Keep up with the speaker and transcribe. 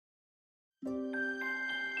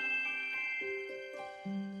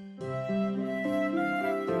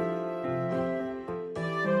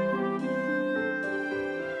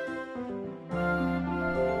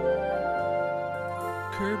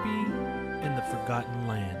Forgotten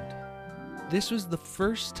Land. This was the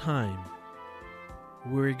first time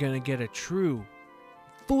we're going to get a true,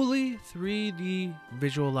 fully 3D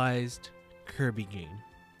visualized Kirby game.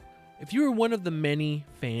 If you were one of the many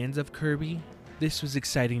fans of Kirby, this was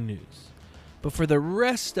exciting news. But for the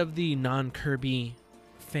rest of the non-Kirby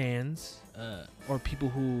fans, or people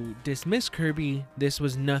who dismiss Kirby, this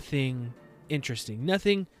was nothing interesting,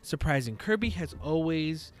 nothing surprising. Kirby has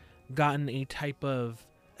always gotten a type of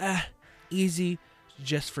easy,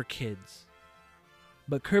 just for kids.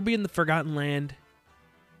 But Kirby and the Forgotten Land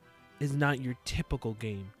is not your typical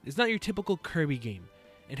game. It's not your typical Kirby game.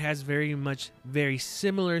 It has very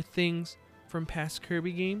similar things from past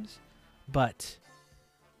Kirby games, but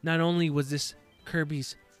not only was this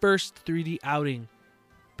Kirby's first 3D outing,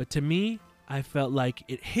 but to me, I felt like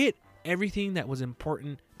it hit everything that was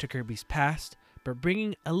important to Kirby's past, but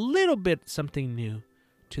bringing a little bit something new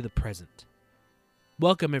to the present.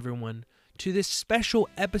 Welcome, everyone, to this special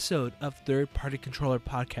episode of Third Party Controller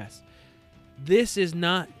Podcast. This is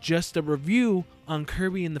not just a review on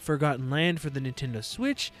Kirby and the Forgotten Land for the Nintendo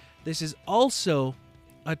Switch. This is also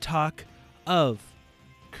a talk of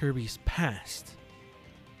Kirby's past.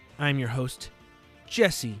 I'm your host,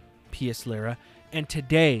 Jesse P.S. Lara, and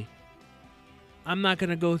today I'm not going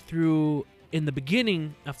to go through, in the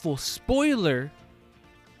beginning, a full spoiler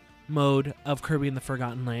mode of Kirby and the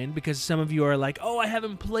Forgotten Land, because some of you are like, oh, I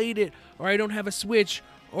haven't played it, or I don't have a Switch,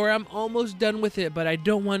 or I'm almost done with it, but I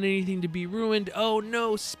don't want anything to be ruined. Oh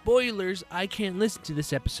no, spoilers, I can't listen to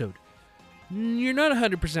this episode. You're not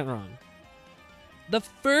 100% wrong. The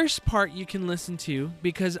first part you can listen to,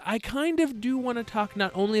 because I kind of do want to talk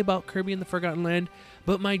not only about Kirby and the Forgotten Land,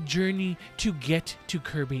 but my journey to get to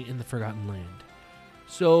Kirby and the Forgotten Land.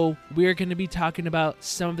 So we're going to be talking about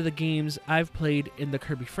some of the games I've played in the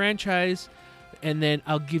Kirby franchise, and then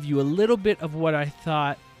I'll give you a little bit of what I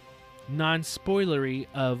thought, non-spoilery,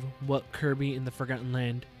 of what Kirby and the Forgotten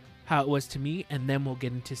Land, how it was to me, and then we'll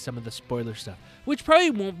get into some of the spoiler stuff, which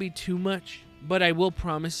probably won't be too much, but I will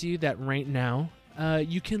promise you that right now,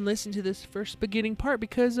 you can listen to this first beginning part,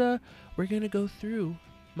 because we're going to go through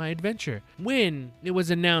my adventure. When it was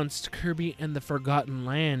announced Kirby and the Forgotten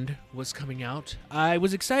Land was coming out, I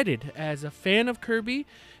was excited. As a fan of Kirby,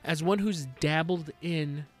 as one who's dabbled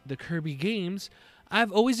in the Kirby games,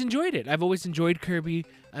 I've always enjoyed it. I've always enjoyed Kirby.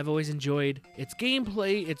 I've always enjoyed its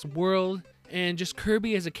gameplay, its world, and just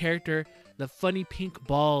Kirby as a character, the funny pink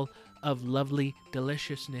ball of lovely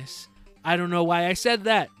deliciousness. I don't know why I said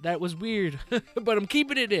that. That was weird, but I'm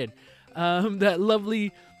keeping it in. That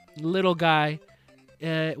lovely little guy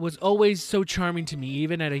was always so charming to me,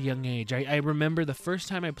 even at a young age. I remember the first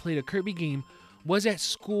time I played a Kirby game was at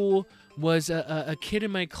school, was a kid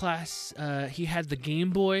in my class. He had the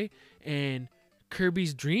Game Boy and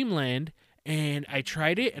Kirby's Dream Land, and I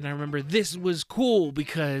tried it, and I remember this was cool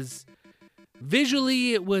because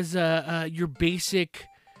visually it was your basic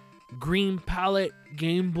green palette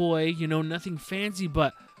Game Boy, nothing fancy,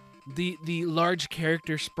 but the large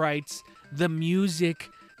character sprites, the music,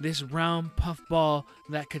 this round puffball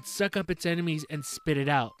that could suck up its enemies and spit it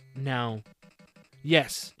out. Now,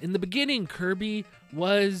 yes, in the beginning, Kirby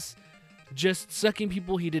was just sucking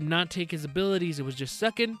people. He did not take his abilities. It was just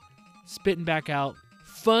sucking, spitting back out.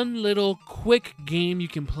 Fun little quick game you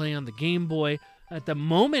can play on the Game Boy. At the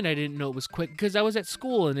moment, I didn't know it was quick because I was at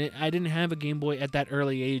school and I didn't have a Game Boy at that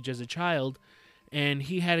early age as a child. And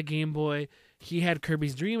he had a Game Boy. He had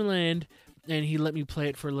Kirby's Dream Land, and he let me play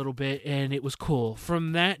it for a little bit, and it was cool.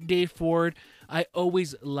 From that day forward, I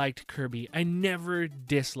always liked Kirby. I never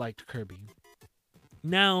disliked Kirby.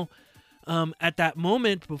 Now, at that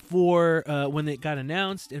moment, before when it got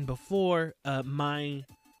announced, and before my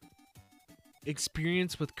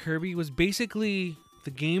experience with Kirby was basically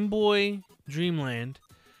the Game Boy, Dream Land,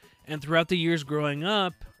 and throughout the years growing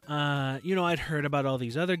up, I'd heard about all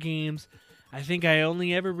these other games. I think I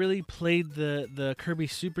only ever really played the Kirby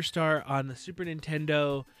Superstar on the Super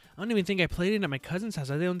Nintendo. I don't even think I played it at my cousin's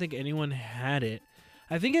house. I don't think anyone had it.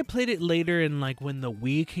 I think I played it later in when the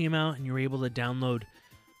Wii came out and you were able to download,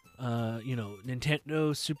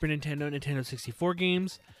 Nintendo, Super Nintendo, Nintendo 64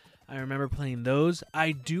 games. I remember playing those.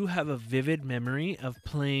 I do have a vivid memory of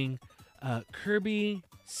playing Kirby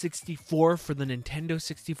 64 for the Nintendo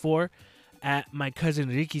 64 at my cousin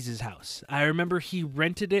Ricky's house. I remember he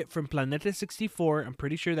rented it from Planeta 64. I'm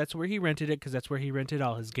pretty sure that's where he rented it because that's where he rented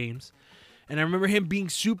all his games. And I remember him being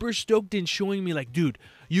super stoked and showing me dude,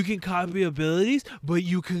 you can copy abilities, but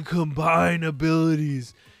you can combine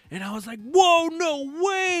abilities. And I was like, whoa, no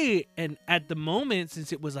way. And at the moment,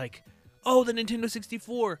 since it was the Nintendo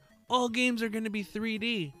 64, all games are going to be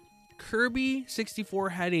 3D. Kirby 64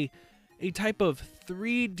 had a type of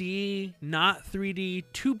 3D, not 3D,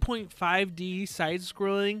 2.5D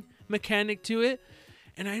side-scrolling mechanic to it.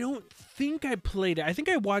 And I don't think I played it. I think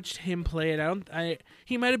I watched him play it.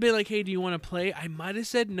 He might have been like, "Hey, do you want to play?" I might have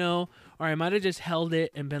said no, or I might have just held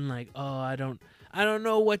it and been like, "Oh, I don't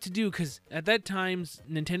know what to do," because at that time,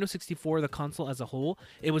 Nintendo 64, the console as a whole,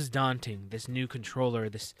 it was daunting. This new controller,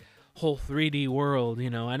 this whole 3D world,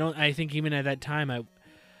 I think even at that time,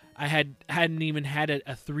 I hadn't even had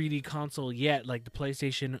a 3D console yet, like the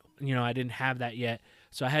PlayStation. I didn't have that yet,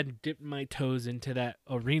 so I hadn't dipped my toes into that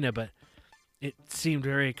arena, but it seemed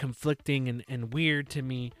very conflicting and weird to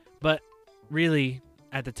me. But really,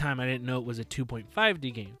 at the time, I didn't know it was a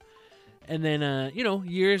 2.5D game. And then,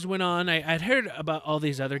 years went on. I'd heard about all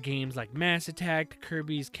these other games like Mass Attack,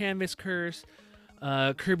 Kirby's Canvas Curse,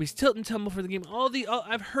 Kirby's Tilt and Tumble for the game.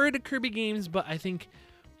 I've heard of Kirby games, but I think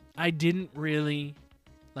I didn't really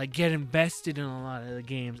get invested in a lot of the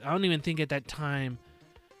games. I don't even think at that time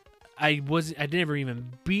I never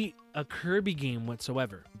even beat a Kirby game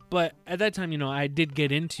whatsoever. But at that time, I did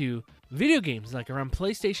get into video games. Like around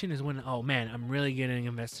PlayStation is when, oh man, I'm really getting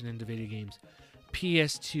invested into video games.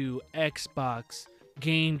 PS2, Xbox,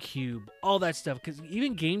 GameCube, all that stuff. Because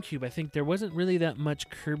even GameCube, I think there wasn't really that much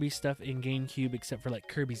Kirby stuff in GameCube except for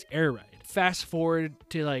Kirby's Air Ride. Fast forward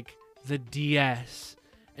to the DS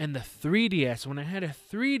and the 3DS. When I had a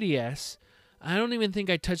 3DS, I don't even think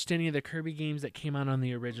I touched any of the Kirby games that came out on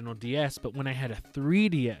the original DS. But when I had a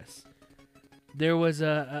 3DS, there was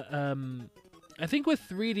I think with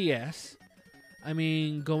 3DS, I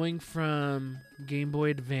mean, going from Game Boy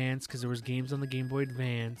Advance, because there was games on the Game Boy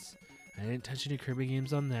Advance. I didn't touch any Kirby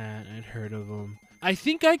games on that. I'd heard of them. I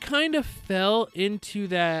think I kind of fell into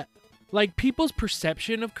that. People's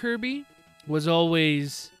perception of Kirby was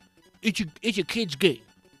always, it's a kid's game.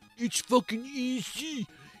 It's fucking easy,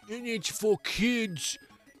 and it's for kids.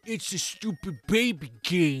 It's a stupid baby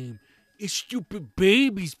game. It's stupid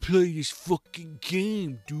babies play this fucking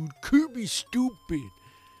game, dude. Kirby's stupid.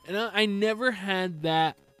 And I never had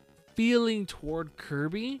that feeling toward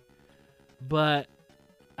Kirby, but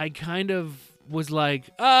I kind of was like,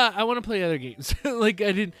 I want to play other games. I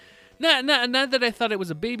didn't, not that I thought it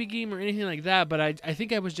was a baby game or anything like that, but I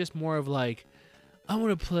think I was just more of I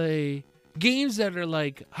want to play games that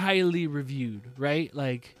are highly reviewed, right?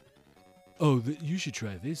 You should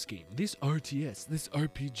try this game, this RTS, this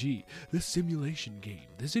RPG, this simulation game,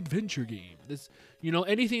 this adventure game, this,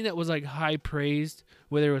 anything that was high praised,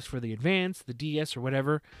 whether it was for the Advance, the DS, or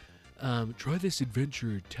whatever. Try this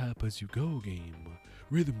adventure tap as you go game,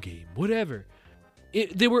 rhythm game, whatever.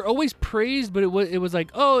 They were always praised, but it was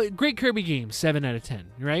great Kirby game, 7 out of 10,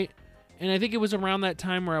 right? And I think it was around that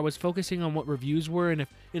time where I was focusing on what reviews were, and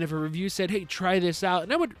if a review said, "Hey, try this out,"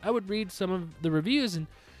 and I would read some of the reviews and,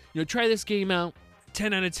 try this game out,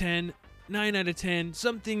 10 out of 10, 9 out of 10,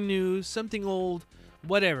 something new, something old,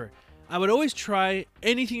 whatever. I would always try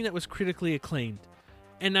anything that was critically acclaimed.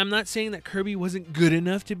 And I'm not saying that Kirby wasn't good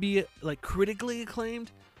enough to be critically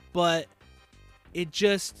acclaimed, but it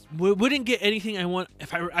just wouldn't get anything I want.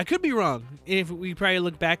 If I could be wrong. If we probably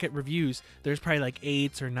look back at reviews, there's probably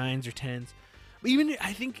 8s or 9s or 10s. But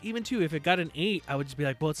I think even too, if it got an 8, I would just be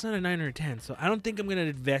well, it's not a 9 or a 10, so I don't think I'm going to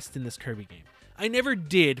invest in this Kirby game. I never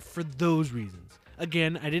did for those reasons.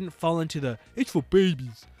 Again, I didn't fall into it's for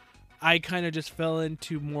babies. I kind of just fell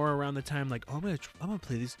into more around the time I'm gonna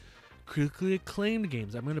play these critically acclaimed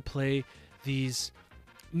games. I'm gonna play these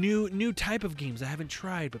new type of games I haven't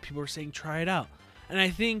tried, but people are saying try it out. And I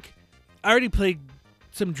think I already played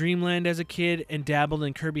some Dreamland as a kid and dabbled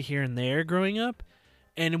in Kirby here and there growing up.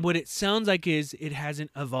 And what it sounds like is it hasn't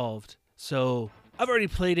evolved. So I've already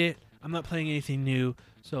played it. I'm not playing anything new,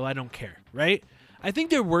 so I don't care, right? I think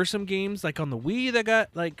there were some games on the Wii that got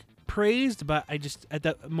praised, but I just at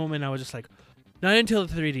that moment I was just not until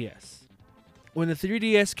the 3DS. When the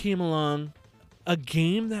 3DS came along, a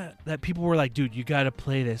game that people were dude, you gotta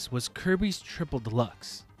play this, was Kirby's Triple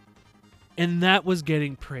Deluxe. And that was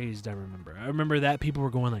getting praised, I remember that people were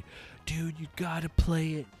going dude, you gotta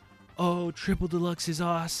play it. Oh, Triple Deluxe is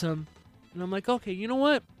awesome. And I'm okay, you know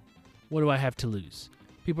what? What do I have to lose?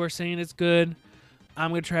 People are saying it's good.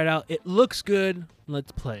 I'm going to try it out. It looks good.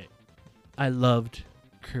 Let's play it. I loved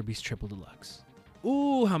Kirby's Triple Deluxe.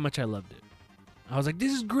 Ooh, how much I loved it. I was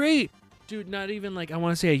this is great. Dude, not even I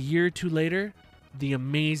want to say a year or two later, the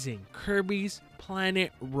amazing Kirby's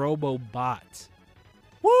Planet Robobot.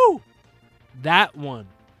 Woo! That one.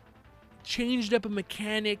 Changed up a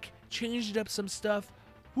mechanic, changed up some stuff.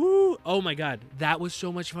 Woo! Oh my god, that was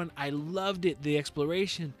so much fun. I loved it. The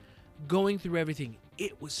exploration, going through everything.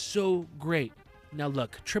 It was so great. Now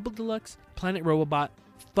look, Triple Deluxe, Planet Robobot,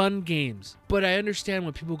 fun games. But I understand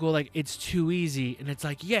when people go like, it's too easy. And it's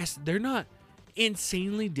like, yes, they're not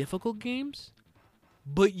insanely difficult games,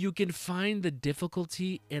 but you can find the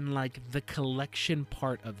difficulty in like the collection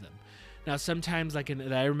part of them. Now, sometimes like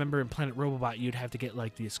I remember in Planet Robobot, you'd have to get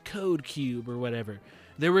like this code cube or whatever.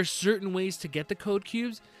 There were certain ways to get the code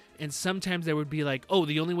cubes, and sometimes there would be like, oh,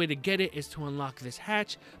 the only way to get it is to unlock this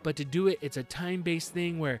hatch, but to do it, it's a time-based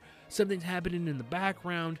thing where something's happening in the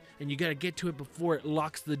background, and you got to get to it before it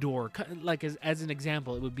locks the door. Like as an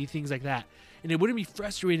example, it would be things like that. And it wouldn't be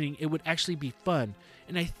frustrating, it would actually be fun.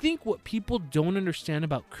 And I think what people don't understand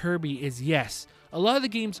about Kirby is, yes, a lot of the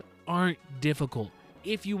games aren't difficult.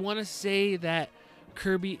 If you want to say that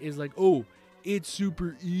Kirby is like, oh, it's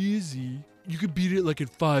super easy, you could beat it like in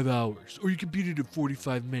 5 hours, or you could beat it in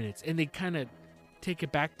 45 minutes, and they kind of take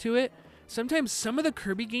it back to it. Sometimes some of the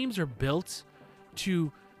Kirby games are built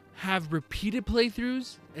to have repeated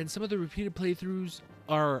playthroughs, and some of the repeated playthroughs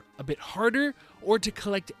are a bit harder, or to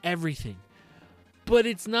collect everything. But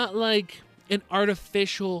it's not like an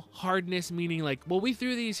artificial hardness, meaning like, well, we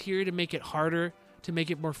threw these here to make it harder, to make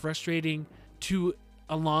it more frustrating, to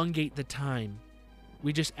elongate the time.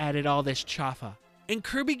 We just added all this chaffa. In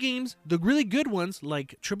Kirby games, the really good ones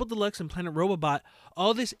like Triple Deluxe and Planet Robobot,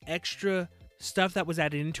 all this extra stuff that was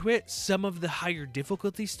added into it, some of the higher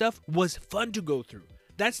difficulty stuff was fun to go through.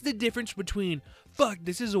 That's the difference between, fuck,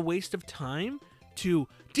 this is a waste of time, to,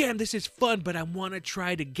 damn, this is fun, but I want to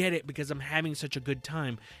try to get it because I'm having such a good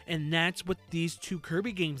time. And that's what these two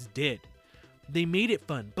Kirby games did. They made it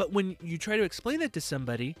fun. But when you try to explain that to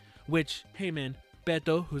somebody, which, hey man,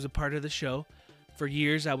 Beto, who's a part of the show, for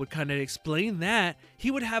years I would kind of explain that,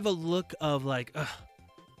 he would have a look of like, ugh,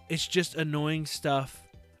 it's just annoying stuff.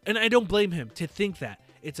 And I don't blame him to think that.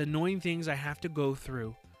 It's annoying things I have to go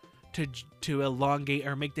through to elongate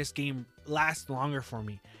or make this game last longer for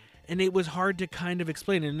me. And it was hard to kind of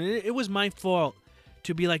explain. And it was my fault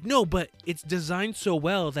to be like, no, but it's designed so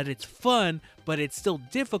well that it's fun, but it's still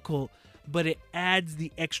difficult, but it adds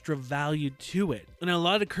the extra value to it. In a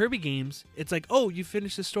lot of Kirby games, it's like, oh, you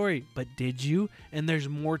finished the story, but did you? And there's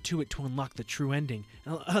more to it to unlock the true ending.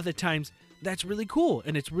 And other times, that's really cool,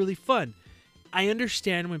 and it's really fun. I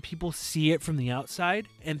understand when people see it from the outside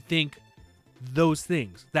and think those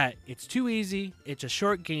things, that it's too easy, it's a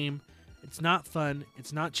short game, it's not fun,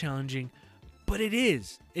 it's not challenging, but it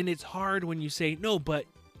is. And it's hard when you say, no, but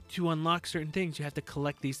to unlock certain things, you have to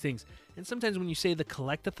collect these things. And sometimes when you say the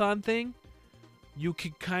collect-a-thon thing, you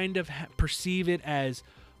could kind of perceive it as,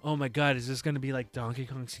 oh my god, is this going to be like Donkey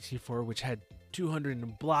Kong 64, which had 200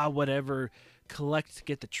 and blah, whatever, collect to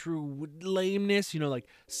get the true lameness? You know, like,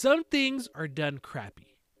 some things are done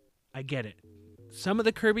crappy. I get it. Some of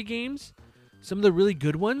the Kirby games, some of the really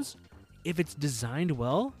good ones, if it's designed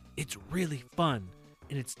well, it's really fun,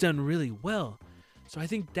 and it's done really well. So I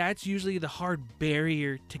think that's usually the hard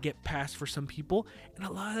barrier to get past for some people. And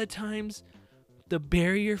a lot of the times, the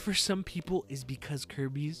barrier for some people is because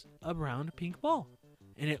Kirby's a round pink ball.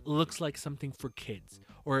 And it looks like something for kids.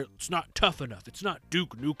 Or it's not tough enough. It's not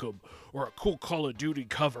Duke Nukem or a cool Call of Duty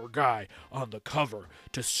cover guy on the cover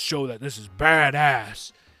to show that this is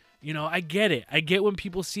badass. You know, I get it. I get when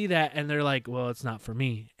people see that and they're like, well, it's not for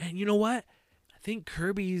me. And you know what? I think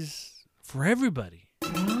Kirby's for everybody.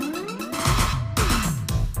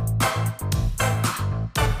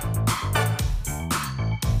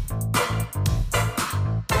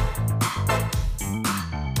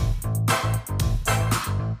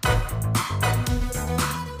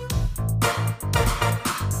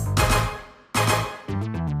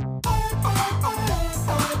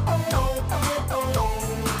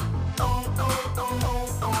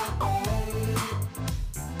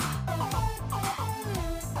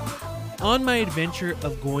 On my adventure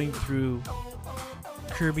of going through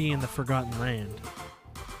Kirby and the Forgotten Land,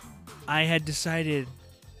 I had decided,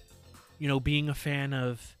 you know, being a fan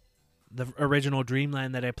of the original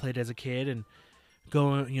Dreamland that I played as a kid and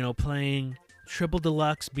going, you know, playing Triple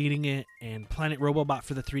Deluxe, beating it, and Planet Robobot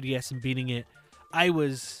for the 3DS and beating it, I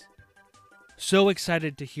was so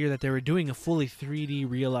excited to hear that they were doing a fully 3D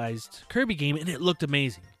realized Kirby game, and it looked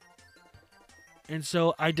amazing. And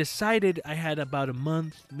so I decided, I had about a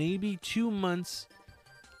month, maybe 2 months,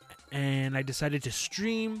 and I decided to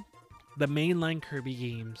stream the mainline Kirby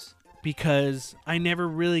games because I never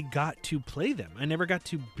really got to play them. I never got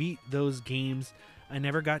to beat those games. I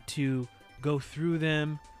never got to go through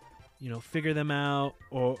them, you know, figure them out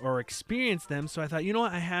or experience them. So I thought, you know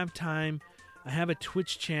what, I have time. I have a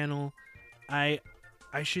Twitch channel. I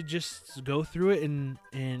should just go through it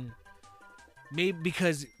and maybe,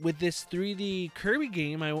 because with this 3D Kirby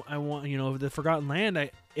game, I want, you know, the Forgotten Land,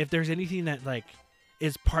 if there's anything that like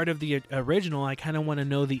is part of the original, I kind of want to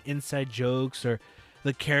know the inside jokes or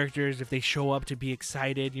the characters if they show up to be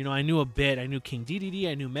excited. You know, I knew a bit. I knew King Dedede,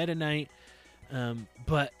 I knew Meta Knight,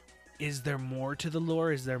 but is there more to the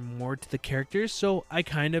lore? Is there more to the characters? So I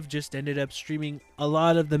kind of just ended up streaming a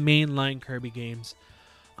lot of the mainline Kirby games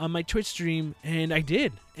on my Twitch stream, and I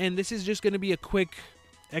did. And this is just going to be a quick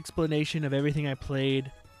explanation of everything I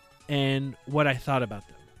played and what I thought about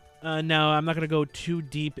them. Now, I'm not going to go too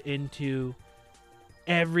deep into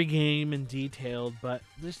every game in detail, but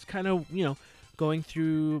just kind of, you know, going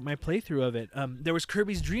through my playthrough of it. There was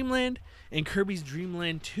Kirby's Dream Land and Kirby's Dream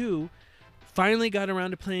Land 2. Finally got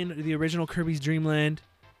around to playing the original Kirby's Dream Land.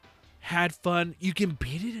 Had fun. You can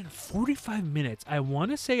beat it in 45 minutes. I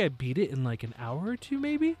want to say I beat it in like an hour or two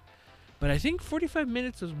maybe, but I think 45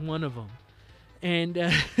 minutes was one of them. And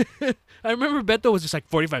I remember Beto was just like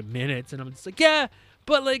 45 minutes, and I'm just like, yeah,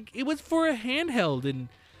 but like it was for a handheld, and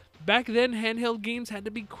back then handheld games had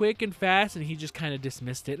to be quick and fast, and he just kind of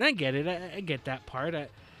dismissed it. And I get it. I get that part.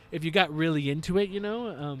 If you got really into it, you know,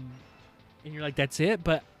 and you're like, that's it.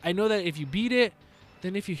 But I know that if you beat it,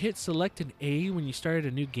 then if you hit select an A when you started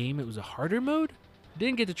a new game, it was a harder mode.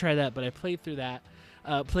 Didn't get to try that, but I played through that.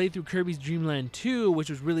 Played through Kirby's Dream Land 2, which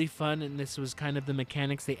was really fun, and this was kind of the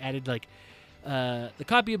mechanics. They added like the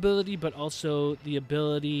copy ability, but also the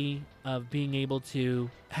ability of being able to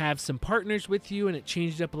have some partners with you, and it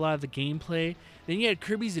changed up a lot of the gameplay. Then you had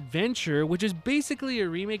Kirby's Adventure, which is basically a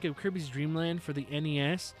remake of Kirby's Dream Land for the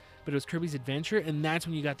NES, but it was Kirby's Adventure, and that's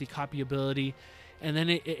when you got the copy ability. And then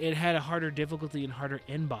it had a harder difficulty and harder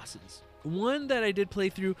end bosses. One that I did play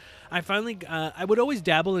through, I finally, I would always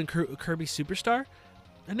dabble in Kirby Superstar.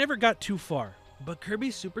 I never got too far, but Kirby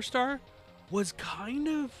Superstar was kind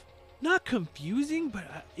of, not confusing, but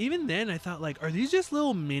even then I thought like, are these just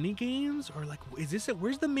little mini games? Or like, is this it?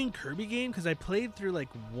 Where's the main Kirby game? Because I played through like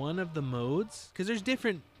one of the modes, because there's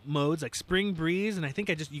different modes like Spring Breeze, and I think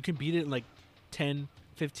you can beat it in like 10,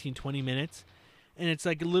 15, 20 minutes. And it's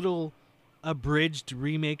like a little abridged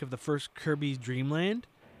remake of the first Kirby's Dream Land,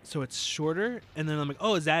 so it's shorter. And then I'm like,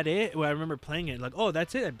 oh, is that it? Well, I remember playing it like, oh,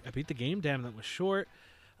 that's it. I beat the game. Damn, that was short.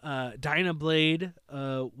 Dynablade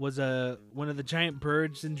was one of the giant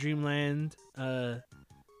birds in Dreamland.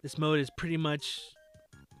 This mode is pretty much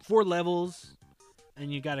 4 levels,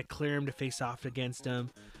 and you got to clear them to face off against them.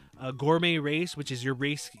 Gourmet Race, which is you're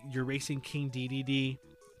racing King Dedede,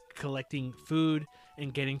 collecting food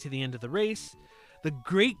and getting to the end of the race. The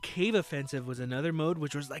Great Cave Offensive was another mode,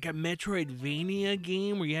 which was like a Metroidvania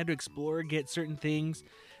game where you had to explore, get certain things,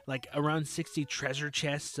 like around 60 treasure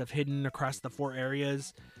chests of hidden across the 4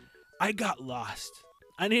 areas. I got lost.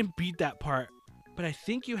 I didn't beat that part, but I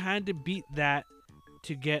think you had to beat that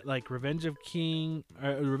to get like Revenge of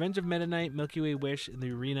Meta Knight, Milky Way Wish, and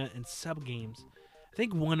the arena and sub games. I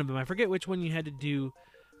think one of them, I forget which one you had to do,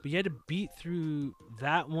 but you had to beat through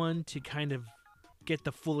that one to kind of get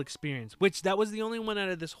the full experience, which that was the only one out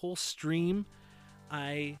of this whole stream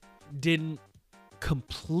I didn't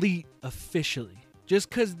complete officially, just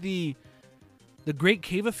because the Great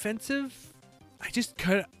Cave Offensive, I just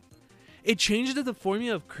it changed the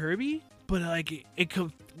formula of Kirby, but like it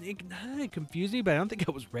confused me, but I don't think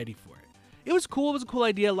I was ready for it. It was cool. It was a cool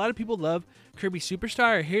idea. A lot of people love Kirby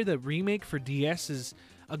Superstar. I hear the remake for DS is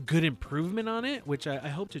a good improvement on it, which I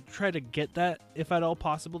hope to try to get that if at all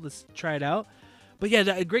possible to try it out. But yeah,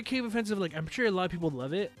 the Great Cave Offensive, like I'm sure a lot of people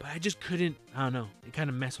love it, but I just couldn't, I don't know, it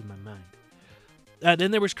kind of messed with my mind.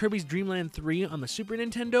 Then there was Kirby's Dream Land 3 on the Super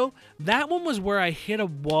Nintendo. That one was where I hit a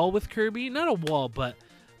wall with Kirby. Not a wall, but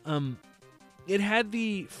it had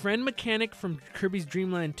the friend mechanic from Kirby's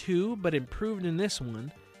Dream Land 2, but improved in this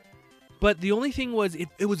one. But the only thing was,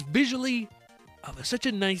 it was visually such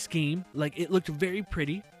a nice game. Like, it looked very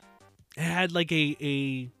pretty. It had like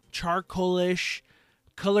a charcoalish,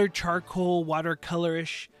 colored charcoal,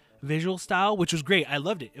 watercolorish visual style, which was great. I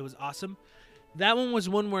loved it. It was awesome. That one was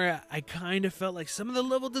one where I kind of felt like some of the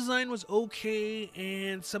level design was okay,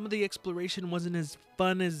 and some of the exploration wasn't as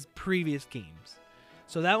fun as previous games.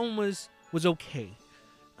 So that one was okay.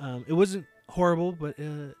 It wasn't horrible, but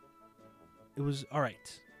it was all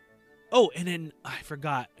right. Oh, and then I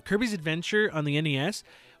forgot. Kirby's Adventure on the NES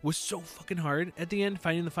was so fucking hard at the end,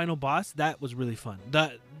 finding the final boss. That was really fun.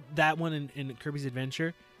 That one in Kirby's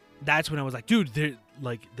Adventure, that's when I was like, dude,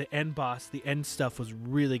 like the end boss, the end stuff was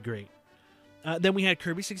really great. Then we had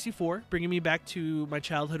Kirby 64, bringing me back to my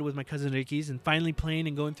childhood with my cousin Ricky's, and finally playing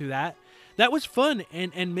and going through that. That was fun,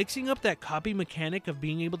 and mixing up that copy mechanic of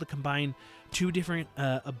being able to combine 2 different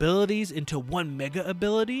abilities into one mega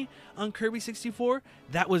ability on Kirby 64.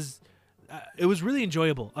 That was it was really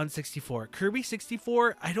enjoyable on 64. Kirby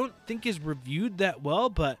 64, I don't think is reviewed that well,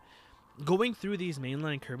 but going through these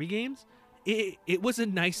mainline Kirby games, it was a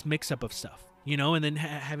nice mix-up of stuff, you know, and then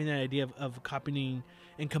having that idea of copying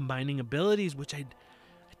and combining abilities, which I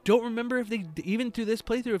don't remember if they, even through this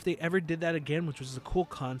playthrough, if they ever did that again, which was a cool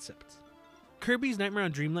concept. Kirby's Nightmare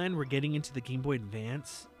on Dreamland, we're getting into the Game Boy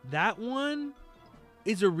Advance. That one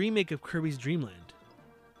is a remake of Kirby's Dream Land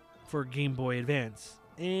for Game Boy Advance.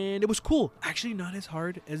 And it was cool. Actually, not as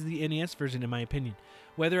hard as the NES version, in my opinion.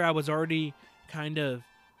 Whether I was already kind of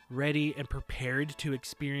ready and prepared to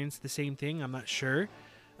experience the same thing, I'm not sure.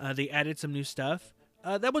 They added some new stuff.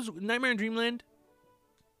 That was Nightmare on Dreamland.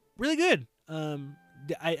 Really good.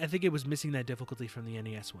 I think it was missing that difficulty from the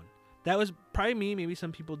NES one. That was probably me. Maybe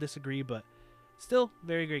some people disagree, but still,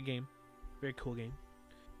 very great game. Very cool game.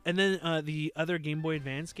 And then the other Game Boy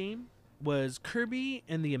Advance game was Kirby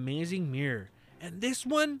and the Amazing Mirror. And this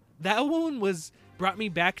one, that one brought me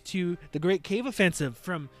back to the Great Cave Offensive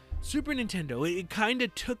from Super Nintendo. It kind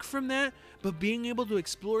of took from that, but being able to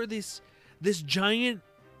explore this giant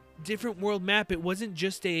different world map, it wasn't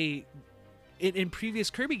just in previous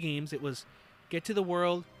Kirby games, it was get to the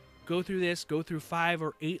world, go through 5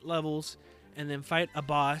 or 8 levels, and then fight a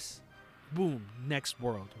boss, boom, next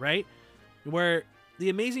world, right? Where the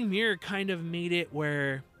Amazing Mirror kind of made it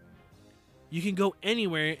where you can go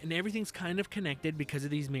anywhere and everything's kind of connected because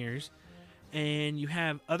of these mirrors, and you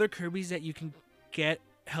have other Kirbys that you can get,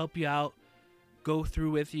 help you out, go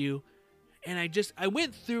through with you. And I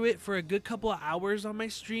went through it for a good couple of hours on my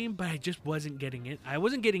stream, but I just wasn't getting it. I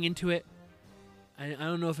wasn't getting into it. I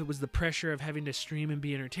don't know if it was the pressure of having to stream and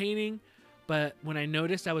be entertaining, but when I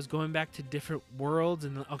noticed I was going back to different worlds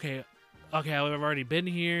and okay, I've already been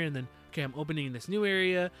here, and then okay, I'm opening this new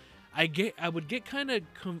area. I would get kind of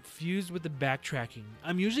confused with the backtracking.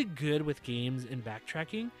 I'm usually good with games and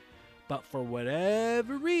backtracking, but for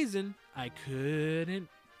whatever reason, I couldn't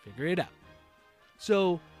figure it out.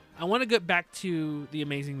 So I want to get back to the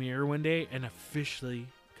Amazing Mirror one day and officially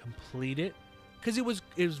complete it, because it was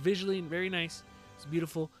visually very nice. It's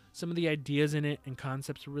beautiful. Some of the ideas in it and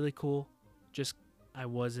concepts were really cool. Just I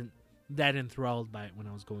wasn't that enthralled by it when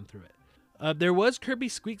I was going through it. There was Kirby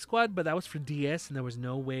Squeak Squad, but that was for DS, and there was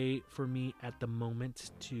no way for me at the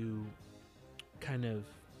moment to kind of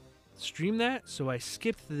stream that, so I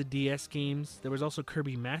skipped the DS games. There was also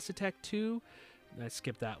Kirby Mass Attack 2. I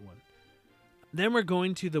skipped that one. Then we're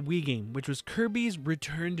going to the Wii game, which was Kirby's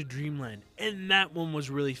Return to Dreamland, and that one was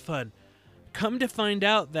really fun. Come to find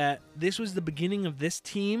out that this was the beginning of this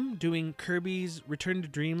team doing Kirby's Return to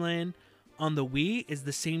Dreamland on the Wii is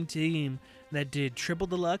the same team that did Triple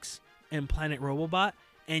Deluxe and Planet Robobot,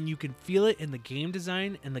 and you can feel it in the game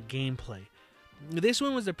design and the gameplay. This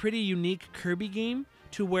one was a pretty unique Kirby game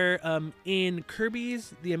to where in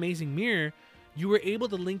Kirby's The Amazing Mirror, you were able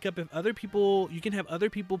to link up you can have other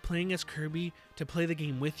people playing as Kirby to play the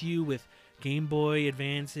game with you with Game Boy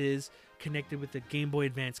Advances connected with the Game Boy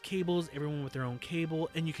Advance cables, everyone with their own cable,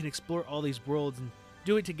 and you can explore all these worlds and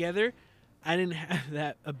do it together. I didn't have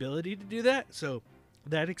that ability to do that, so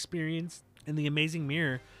that experience in The Amazing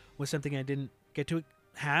Mirror was something I didn't get to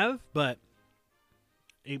have, but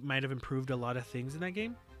it might have improved a lot of things in that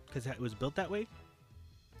game because it was built that way.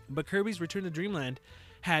 But Kirby's Return to Dreamland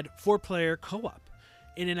had 4-player co-op,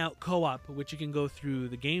 in and out co-op, which you can go through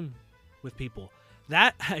the game with people.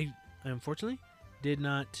 That I unfortunately did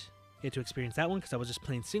not get to experience that one because I was just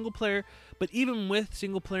playing single player. But even with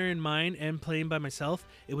single player in mind and playing by myself,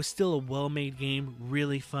 it was still a well-made game,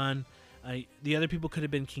 really fun. The other people could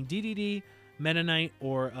have been King Dedede, Meta Knight,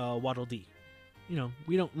 or Waddle Dee. You know,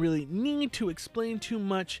 we don't really need to explain too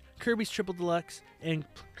much. Kirby's Triple Deluxe and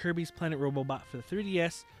Kirby's Planet Robobot for the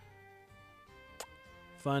 3DS.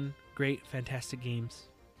 Fun, great, fantastic games.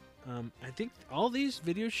 I think all these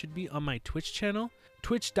videos should be on my Twitch channel,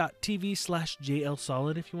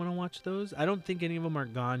 twitch.tv/JLSolid if you want to watch those. I don't think any of them are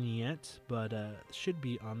gone yet, but should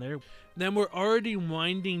be on there. Then we're already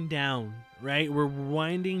winding down, right? We're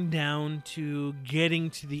winding down to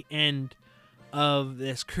getting to the end of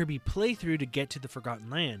this Kirby playthrough to get to the Forgotten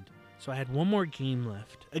Land. So I had one more game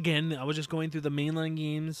left. Again, I was just going through the mainline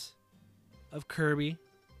games of Kirby.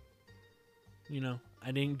 You know,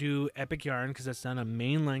 I didn't do Epic Yarn because that's not a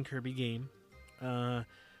mainline Kirby game.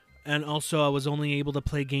 And also I was only able to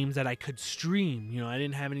play games that I could stream. You know, I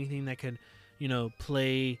didn't have anything that could, you know,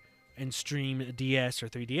 play and stream a DS or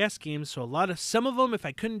 3DS games. So some of them, if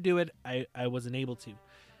I couldn't do it, I wasn't able to.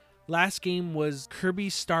 Last game was Kirby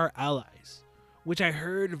Star Allies, which I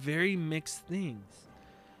heard very mixed things.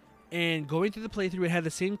 And going through the playthrough, it had the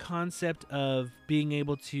same concept of being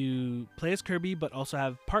able to play as Kirby, but also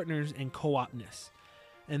have partners and co-opness.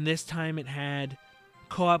 And this time it had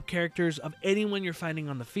co-op characters of anyone you're fighting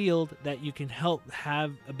on the field that you can help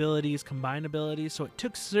have abilities, combine abilities. So it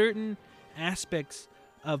took certain aspects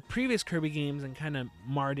of previous Kirby games and kind of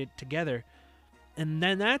marred it together. And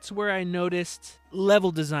then that's where I noticed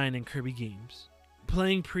level design in Kirby games.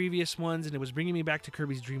 Playing previous ones, and it was bringing me back to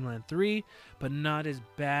Kirby's Dream Land 3, but not as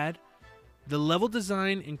bad. The level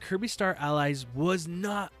design in Kirby Star Allies was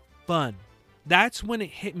not fun. That's when it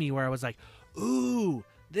hit me where I was like, ooh,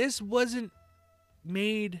 this wasn't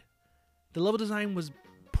made. The level design was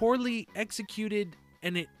poorly executed,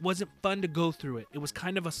 and it wasn't fun to go through it. It was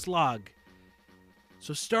kind of a slog.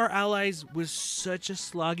 So Star Allies was such a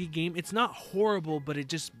sloggy game. It's not horrible, but it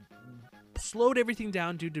just slowed everything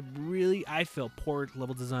down due to really, I feel, poor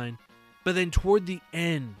level design. But then toward the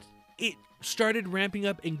end, it started ramping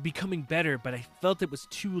up and becoming better, but I felt it was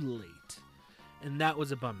too late. And that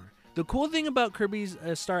was a bummer. The cool thing about Kirby's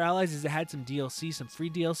Star Allies is it had some DLC, some free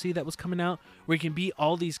DLC that was coming out, where you can beat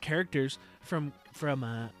all these characters from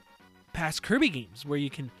past Kirby games, where you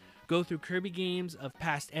can go through Kirby games of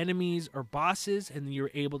past enemies or bosses, and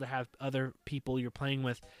you're able to have other people you're playing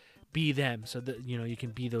with be them, so that you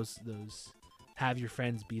can be those have your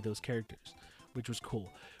friends be those characters, which was cool.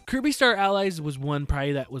 Kirby Star Allies was one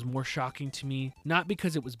probably that was more shocking to me, not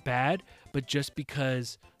because it was bad, but just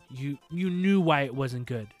because you knew why it wasn't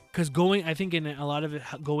good. Because I think in a lot of it,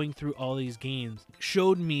 going through all these games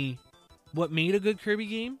showed me what made a good Kirby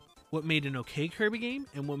game, what made an okay Kirby game,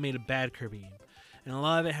 and what made a bad Kirby game. And a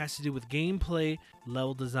lot of it has to do with gameplay,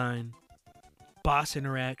 level design, boss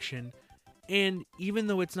interaction, and even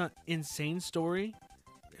though it's not insane story,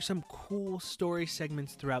 there's some cool story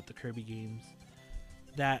segments throughout the Kirby games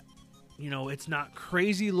that, it's not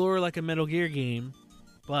crazy lore like a Metal Gear game,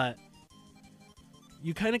 but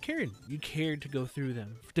you kind of cared. You cared to go through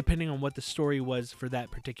them, depending on what the story was for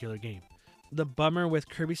that particular game. The bummer with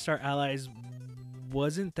Kirby Star Allies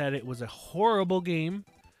wasn't that it was a horrible game,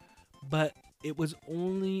 but it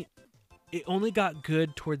only got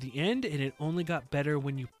good toward the end, and it only got better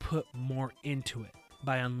when you put more into it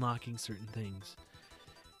by unlocking certain things.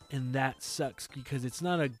 And that sucks because it's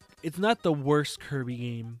not the worst Kirby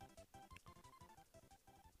game,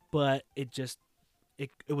 but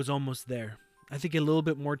it was almost there. I think a little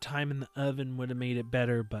bit more time in the oven would have made it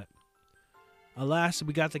better, but alas,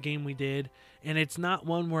 we got the game we did, and it's not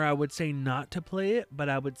one where I would say not to play it, but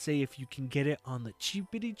I would say if you can get it on the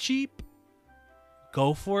cheapity cheap,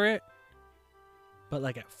 go for it. But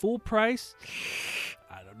like at full price,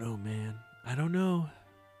 I don't know, man. I don't know.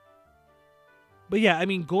 But yeah, I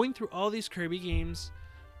mean, going through all these Kirby games,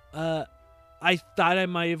 I thought I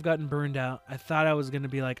might have gotten burned out. I thought I was going to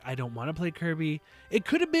be like, I don't want to play Kirby. It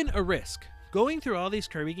could have been a risk. Going through all these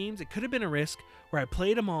Kirby games, it could have been a risk where I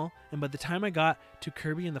played them all, and by the time I got to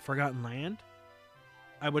Kirby and the Forgotten Land,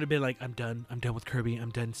 I would have been like, I'm done. I'm done with Kirby. I'm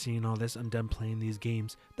done seeing all this. I'm done playing these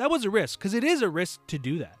games. That was a risk, because it is a risk to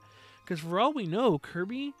do that. Because for all we know,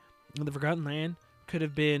 Kirby and the Forgotten Land could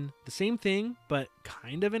have been the same thing, but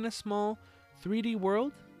kind of in a small 3D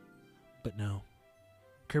world. But no.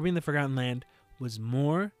 Kirby and the Forgotten Land was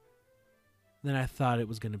more than I thought it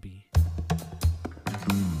was going to be.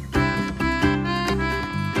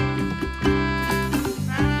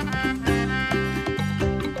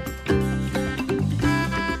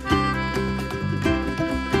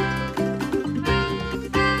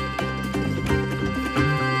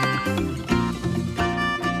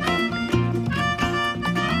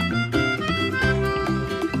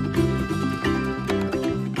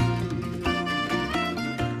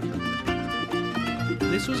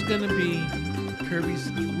 This was going to be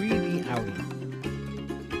Kirby's 3D outing.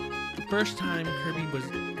 The first time Kirby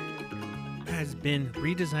has been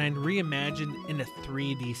redesigned, reimagined in a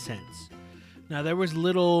 3D sense. Now, there was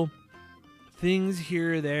little things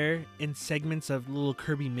here or there in segments of little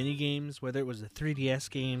Kirby minigames, whether it was the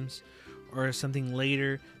 3DS games or something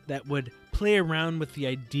later that would play around with the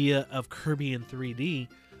idea of Kirby in 3D,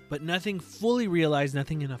 but nothing fully realized,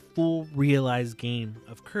 nothing in a full realized game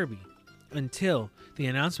of Kirby. Until the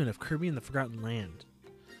announcement of Kirby and the Forgotten Land.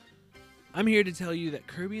 I'm here to tell you that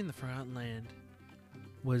Kirby and the Forgotten Land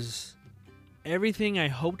was everything I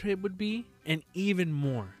hoped it would be, and even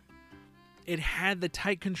more. It had the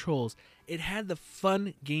tight controls, it had the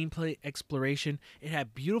fun gameplay exploration, it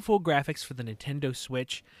had beautiful graphics for the Nintendo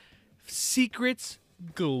Switch, secrets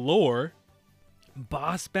galore,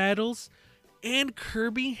 boss battles, and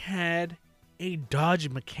Kirby had a dodge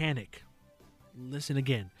mechanic. Listen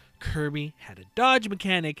again. Kirby had a dodge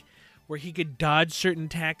mechanic where he could dodge certain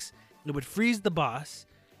attacks, it would freeze the boss,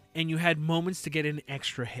 and you had moments to get in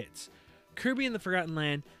extra hits. Kirby and the Forgotten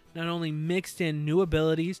Land not only mixed in new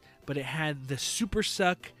abilities, but it had the Super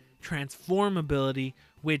Suck transform ability,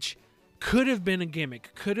 which could have been a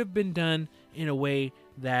gimmick, could have been done in a way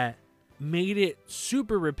that made it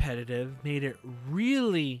super repetitive, made it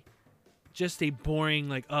really just a boring,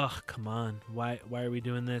 like, oh, come on, why are we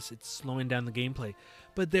doing this? It's slowing down the gameplay.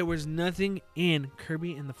 But there was nothing in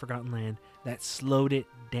Kirby and the Forgotten Land that slowed it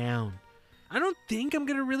down. I don't think I'm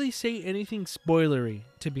going to really say anything spoilery,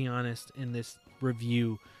 to be honest, in this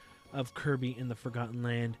review of Kirby and the Forgotten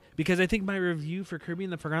Land, because I think my review for Kirby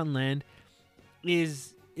and the Forgotten Land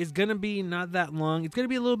is going to be not that long. It's going to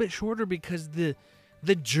be a little bit shorter because the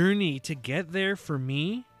journey to get there for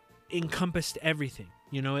me encompassed everything.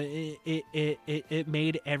 You know, it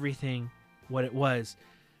made everything what it was.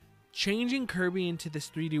 Changing Kirby into this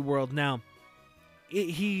 3D world. Now,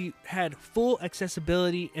 he had full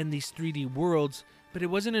accessibility in these 3D worlds, but it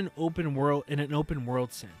wasn't an open world in an open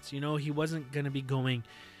world sense. You know, he wasn't going to be going,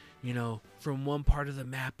 you know, from one part of the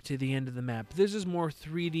map to the end of the map. This is more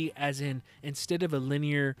 3D, as in, instead of a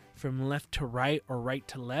linear from left to right or right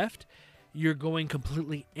to left, you're going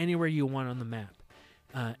completely anywhere you want on the map.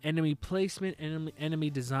 Enemy placement, enemy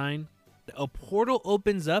design. A portal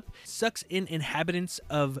opens up, sucks in inhabitants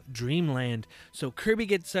of Dreamland. So Kirby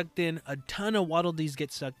gets sucked in, a ton of Waddle Dees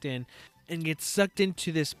get sucked in, and gets sucked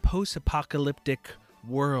into this post-apocalyptic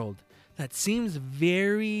world that seems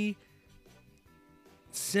very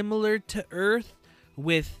similar to Earth,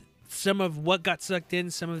 with some of what got sucked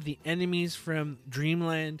in, some of the enemies from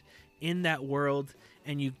Dreamland in that world,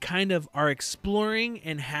 and you kind of are exploring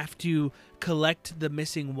and have to collect the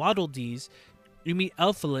missing Waddle Dees. You meet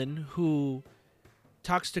Elfilin, who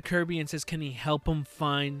talks to Kirby and says, can he help him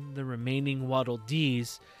find the remaining Waddle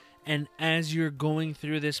Dees? And as you're going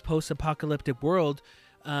through this post-apocalyptic world,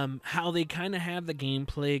 how they kind of have the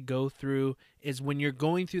gameplay go through is when you're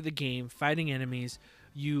going through the game, fighting enemies,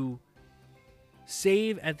 you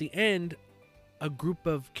save at the end a group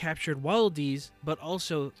of captured Waddle Dees, but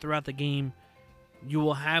also throughout the game, you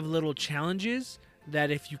will have little challenges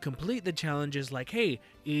that if you complete the challenges, like, hey,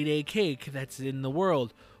 eat a cake that's in the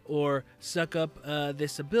world, or suck up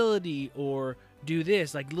this ability, or do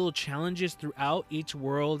this, like little challenges throughout each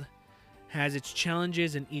world has its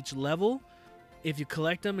challenges in each level. If you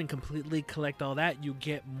collect them and completely collect all that, you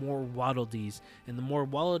get more Waddle Dees, and the more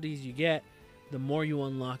Waddle Dees you get, the more you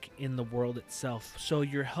unlock in the world itself. So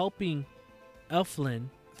you're helping Elfilin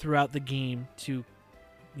throughout the game to,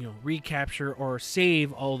 you know, recapture or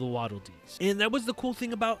save all the Waddle Dees. And that was the cool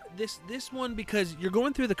thing about this one, because you're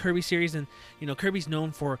going through the Kirby series, and you know, Kirby's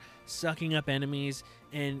known for sucking up enemies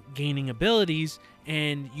and gaining abilities,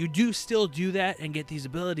 and you do still do that and get these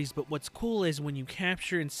abilities. But what's cool is when you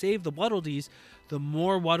capture and save the Waddle Dees, the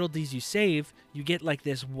more Waddle Dees you save, you get like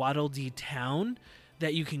this Waddle Dee town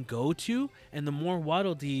that you can go to, and the more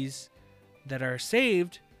Waddle Dees that are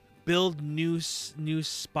saved build new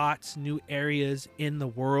spots, new areas in the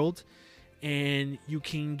world, and you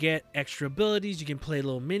can get extra abilities. You can play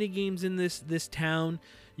little mini games in this town.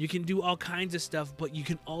 You can do all kinds of stuff, but you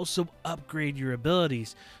can also upgrade your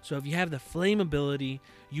abilities. So if you have the flame ability,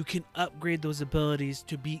 you can upgrade those abilities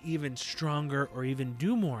to be even stronger or even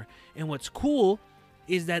do more. And what's cool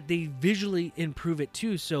is that they visually improve it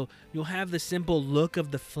too. So you'll have the simple look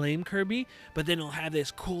of the flame Kirby, but then it'll have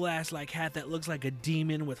this cool ass like hat that looks like a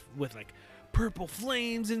demon with like purple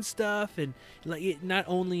flames and stuff. And like, it not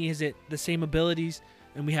only is it the same abilities,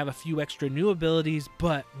 and we have a few extra new abilities,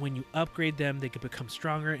 but when you upgrade them, they can become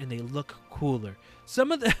stronger and they look cooler.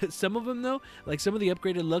 Some of them though, like some of the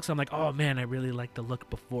upgraded looks, I'm like, oh man, I really like the look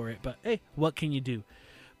before it, but hey, what can you do?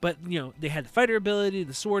 But, you know, they had the fighter ability,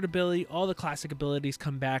 the sword ability, all the classic abilities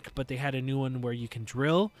come back, but they had a new one where you can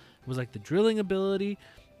drill. It was like the drilling ability.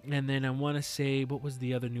 And then I want to say, what was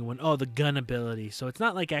the other new one? Oh, the gun ability. So it's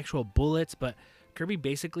not like actual bullets, but Kirby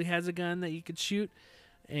basically has a gun that you could shoot.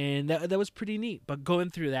 And that was pretty neat. But going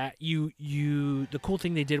through that, the cool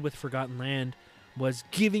thing they did with Forgotten Land was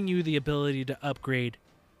giving you the ability to upgrade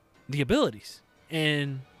the abilities.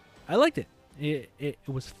 And I liked it. It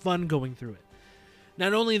was fun going through it.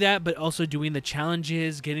 Not only that, but also doing the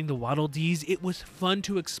challenges, getting the Waddle Dees. It was fun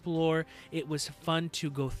to explore. It was fun to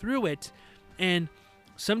go through it. And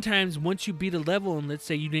sometimes once you beat a level, and let's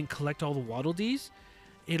say you didn't collect all the Waddle Dees,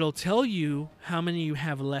 it'll tell you how many you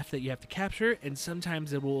have left that you have to capture. And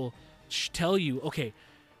sometimes it will tell you, okay,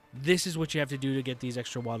 this is what you have to do to get these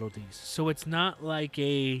extra Waddle Dees. So it's not like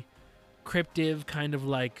a cryptive kind of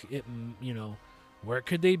like, you know, where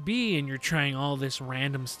could they be? And you're trying all this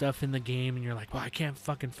random stuff in the game, and you're like, well, I can't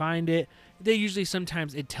fucking find it. They usually,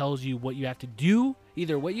 sometimes it tells you what you have to do,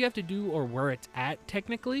 either what you have to do or where it's at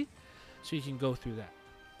technically, so you can go through that.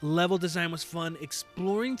 Level design was fun.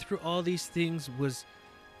 Exploring through all these things was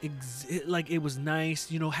like it was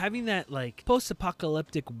nice, you know, having that like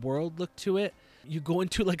post-apocalyptic world look to it. You go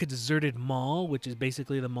into like a deserted mall, which is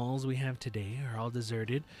basically the malls we have today are all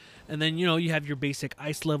deserted. And then, you know, you have your basic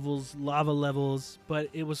ice levels, lava levels, but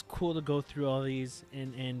it was cool to go through all these.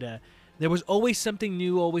 And there was always something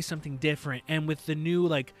new, always something different. And with the new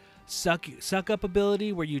like suck up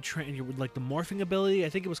ability where you train like the morphing ability, I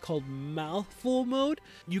think it was called mouthful mode,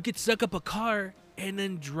 you could suck up a car and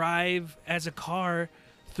then drive as a car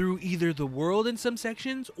through either the world in some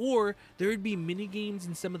sections, or there would be mini games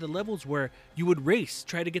in some of the levels where you would race,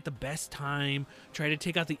 try to get the best time, try to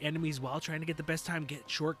take out the enemies while trying to get the best time, get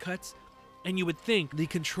shortcuts. And you would think the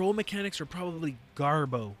control mechanics are probably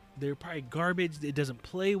garbo. They're probably garbage. It doesn't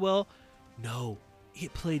play well. No,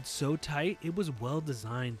 it played so tight. It was well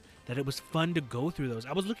designed that it was fun to go through those.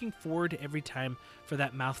 I was looking forward to every time for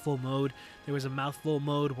that mouthful mode. There was a mouthful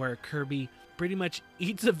mode where Kirby pretty much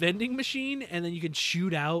eats a vending machine and then you can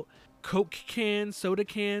shoot out Coke cans, soda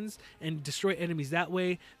cans, and destroy enemies that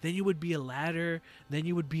way. Then you would be a ladder. Then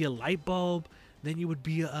you would be a light bulb. Then you would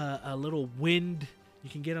be a little wind. You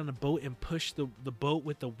can get on a boat and push the boat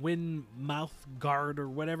with the wind mouth guard or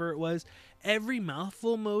whatever it was. Every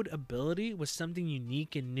mouthful mode ability was something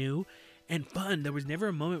unique and new and fun. There was never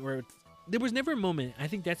a moment where I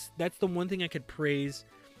think that's the one thing I could praise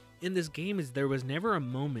in this game is there was never a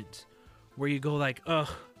moment where you go like, ugh,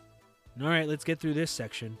 all right, let's get through this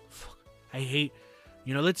section. I hate,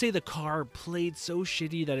 you know, let's say the car played so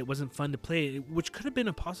shitty that it wasn't fun to play, which could have been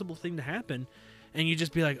a possible thing to happen. And you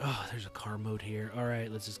just be like, oh, there's a car mode here. All right,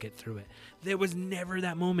 let's just get through it. There was never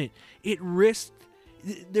that moment. There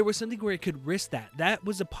was something where it could risk that.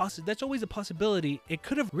 That's always a possibility. It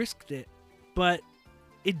could have risked it, but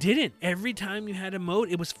it didn't. Every time you had a mode,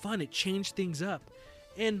 it was fun. It changed things up.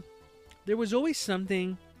 And there was always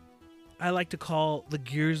something I like to call the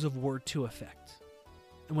Gears of War 2 effect.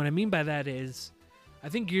 And what I mean by that is, I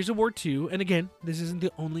think Gears of War 2, and again, this isn't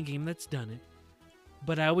the only game that's done it,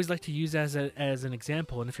 but I always like to use as an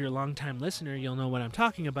example, and if you're a long-time listener, you'll know what I'm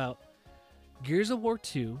talking about. Gears of War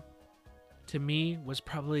 2, to me, was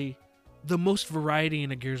probably the most variety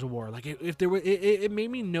in a Gears of War. Like, if there were, it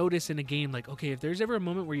made me notice in a game, like, okay, if there's ever a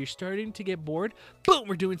moment where you're starting to get bored, boom,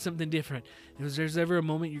 we're doing something different. If there's ever a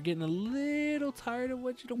moment you're getting a little tired of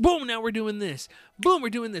what you do, boom, now we're doing this. Boom, we're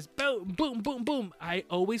doing this. Boom, boom, boom, boom. I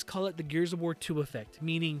always call it the Gears of War 2 effect,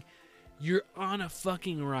 meaning you're on a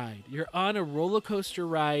fucking ride. You're on a roller coaster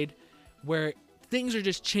ride where things are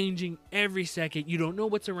just changing every second. You don't know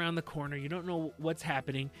what's around the corner. You don't know what's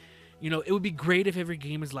happening. You know, it would be great if every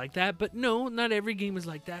game is like that, but no, not every game is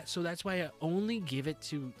like that. So that's why I only give it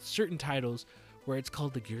to certain titles where it's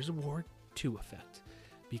called the Gears of War 2 effect,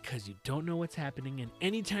 because you don't know what's happening, and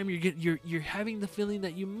anytime you're having the feeling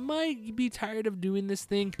that you might be tired of doing this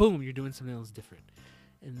thing, boom, you're doing something else different.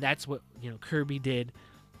 And that's what, you know, Kirby did.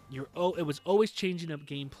 It was always changing up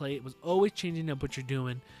gameplay. It was always changing up what you're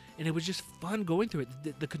doing, and it was just fun going through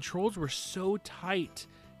it. The controls were so tight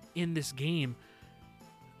in this game.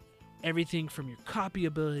 Everything from your copy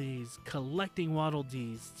abilities, collecting Waddle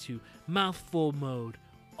Dees, to mouthful mode,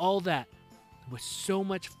 all that was so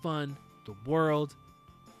much fun. The world,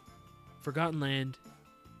 Forgotten Land,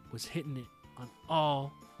 was hitting it on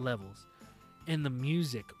all levels. And the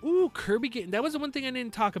music. Ooh, Kirby game. That was the one thing I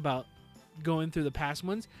didn't talk about going through the past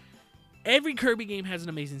ones. Every Kirby game has an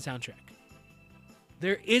amazing soundtrack.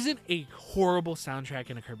 There isn't a horrible soundtrack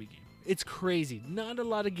in a Kirby game. It's crazy. Not a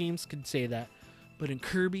lot of games can say that. But in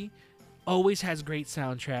Kirby, always has great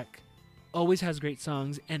soundtrack, always has great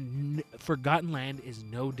songs, and Forgotten Land is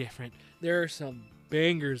no different. There are some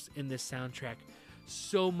bangers in this soundtrack,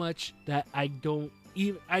 so much that I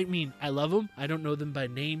love them. I don't know them by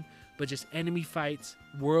name, but just enemy fights,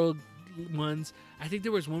 world ones. I think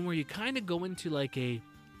there was one where you kind of go into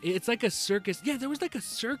it's like a circus. Yeah, there was like a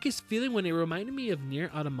circus feeling when it reminded me of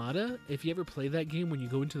Nier Automata. If you ever play that game, when you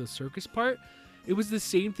go into the circus part, it was the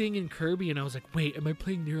same thing in Kirby, and I was like, wait, am I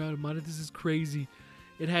playing Nier Automata? This is crazy.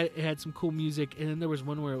 It had some cool music, and then there was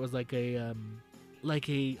one where it was like a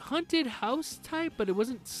haunted house type, but it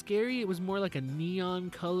wasn't scary. It was more like a neon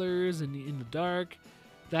colors and in the dark.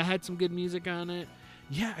 That had some good music on it.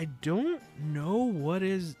 Yeah, I don't know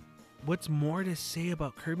what's more to say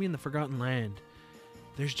about Kirby and the Forgotten Land.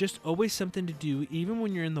 There's just always something to do, even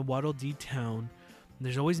when you're in the Waddle Dee town.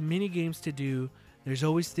 There's always mini games to do. There's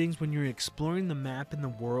always things when you're exploring the map and the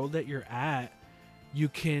world that you're at. You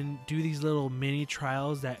can do these little mini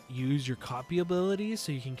trials that use your copy abilities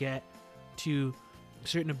so you can get to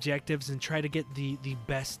certain objectives and try to get the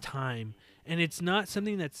best time. And it's not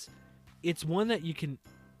something it's one that you can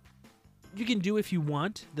do if you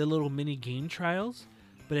want, the little mini game trials,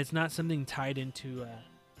 but it's not something tied into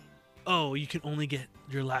oh, you can only get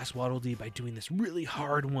your last Waddle Dee by doing this really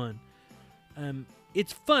hard one.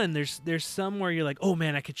 It's fun. There's some where you're like, oh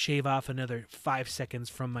man, I could shave off another 5 seconds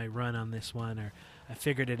from my run on this one, or I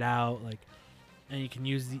figured it out. Like, and you can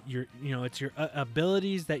use it's your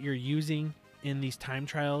abilities that you're using in these time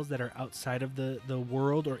trials that are outside of the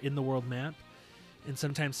world or in the world map. And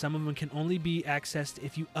sometimes some of them can only be accessed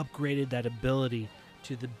if you upgraded that ability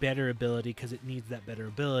to the better ability because it needs that better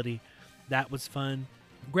ability. That was fun.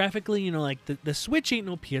 Graphically, like the Switch ain't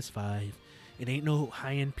no PS5. It ain't no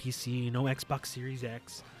high-end PC, no Xbox Series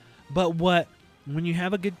X. But when you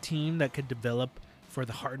have a good team that could develop for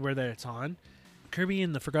the hardware that it's on, Kirby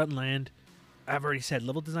and the Forgotten Land, I've already said,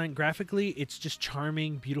 level design, graphically, it's just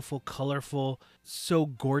charming, beautiful, colorful, so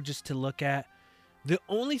gorgeous to look at. The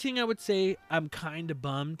only thing I would say I'm kind of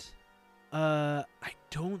bummed, I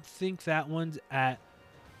don't think that one's at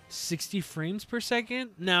 60 frames per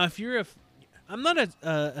second. Now, if you're I'm not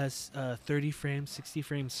a 30 frame, 60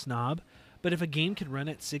 frame snob, but if a game could run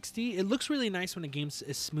at 60, it looks really nice when a game's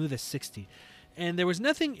as smooth as 60. And there was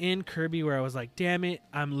nothing in Kirby where I was like, damn it,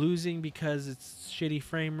 I'm losing because it's shitty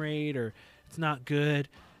frame rate or it's not good.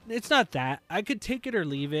 It's not that. I could take it or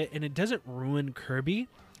leave it, and it doesn't ruin Kirby.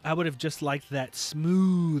 I would have just liked that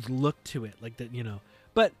smooth look to it, like that,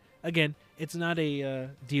 But again, it's not a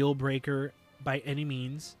deal breaker by any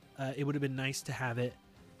means. It would have been nice to have it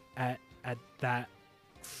at that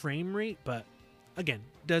frame rate, but again,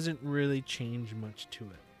 doesn't really change much to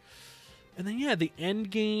it. And then the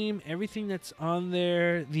end game, everything that's on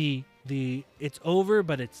there, the it's over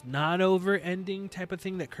but it's not over ending type of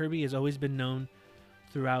thing that Kirby has always been known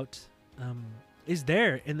throughout, is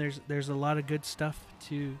there, and there's a lot of good stuff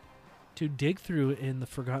to dig through in the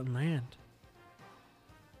Forgotten Land.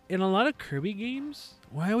 In a lot of Kirby games,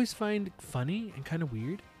 what I always find funny and kind of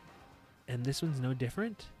weird, and this one's no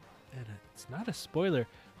different, and it's not a spoiler,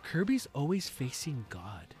 Kirby's always facing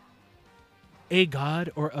God. A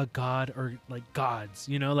god or like gods,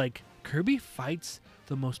 like Kirby fights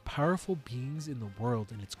the most powerful beings in the world,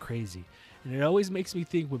 and it's crazy. And it always makes me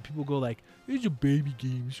think when people go like, it's a baby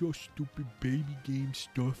game, so stupid baby game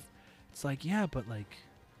stuff. It's like, yeah, but like,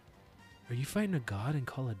 are you fighting a god in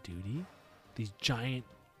Call of Duty? These giant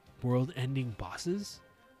world-ending bosses?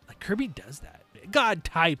 Like, Kirby does that. God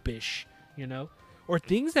type-ish, Or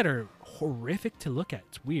things that are horrific to look at.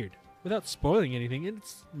 It's weird. Without spoiling anything,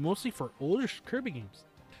 it's mostly for older Kirby games.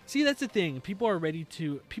 See, that's the thing. People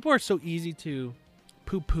are so easy to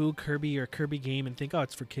poo-poo Kirby or Kirby game and think, oh,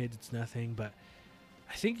 it's for kids, it's nothing. But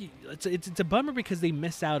I think it's a bummer because they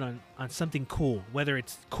miss out on something cool. Whether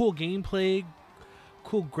it's cool gameplay,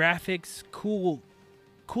 cool graphics, cool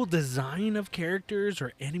design of characters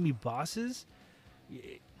or enemy bosses.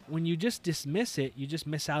 When you just dismiss it, you just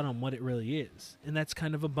miss out on what it really is. And that's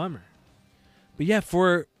kind of a bummer. But yeah,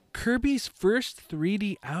 for Kirby's first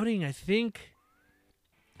 3D outing, I think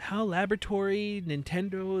HAL Laboratory,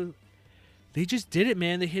 Nintendo, they just did it,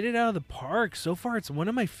 man. They hit it out of the park. So far, it's one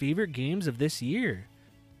of my favorite games of this year.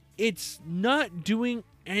 It's not doing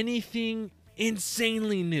anything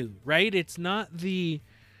insanely new, right? It's not the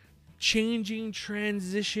changing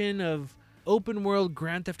transition of open world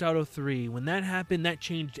Grand Theft Auto 3. When that happened, that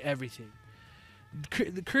changed everything.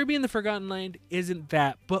 The Kirby and the Forgotten Land isn't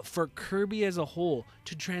that, but for Kirby as a whole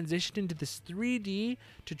to transition into this 3D,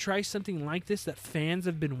 to try something like this that fans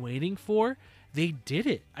have been waiting for, they did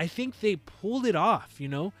it. I think they pulled it off,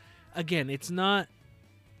 Again, it's not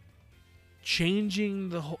changing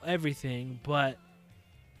the whole everything, but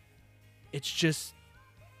it's just,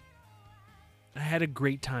 I had a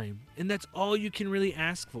great time. And that's all you can really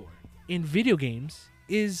ask for in video games,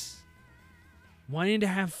 is wanting to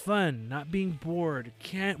have fun, not being bored,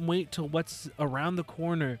 can't wait till what's around the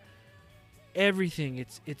corner. Everything.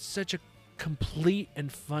 It's such a complete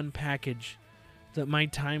and fun package that my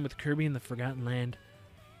time with Kirby and the Forgotten Land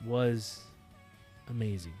was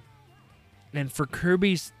amazing. And for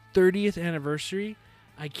Kirby's 30th anniversary,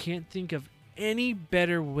 I can't think of any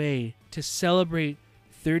better way to celebrate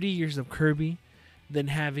 30 years of Kirby than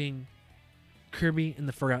having Kirby and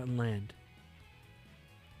the Forgotten Land.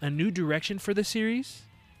 A new direction for the series,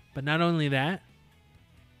 but not only that,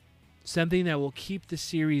 something that will keep the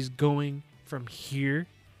series going from here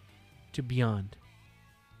to beyond.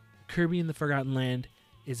 Kirby and the Forgotten Land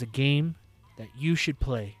is a game that you should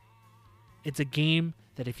play. It's a game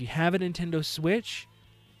that if you have a Nintendo Switch,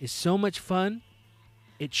 is so much fun,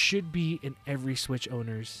 it should be in every Switch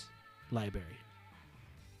owner's library.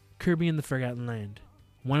 Kirby and the Forgotten Land,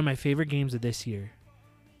 one of my favorite games of this year.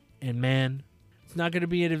 And man, it's not going to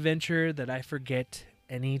be an adventure that I forget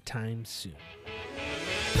anytime soon.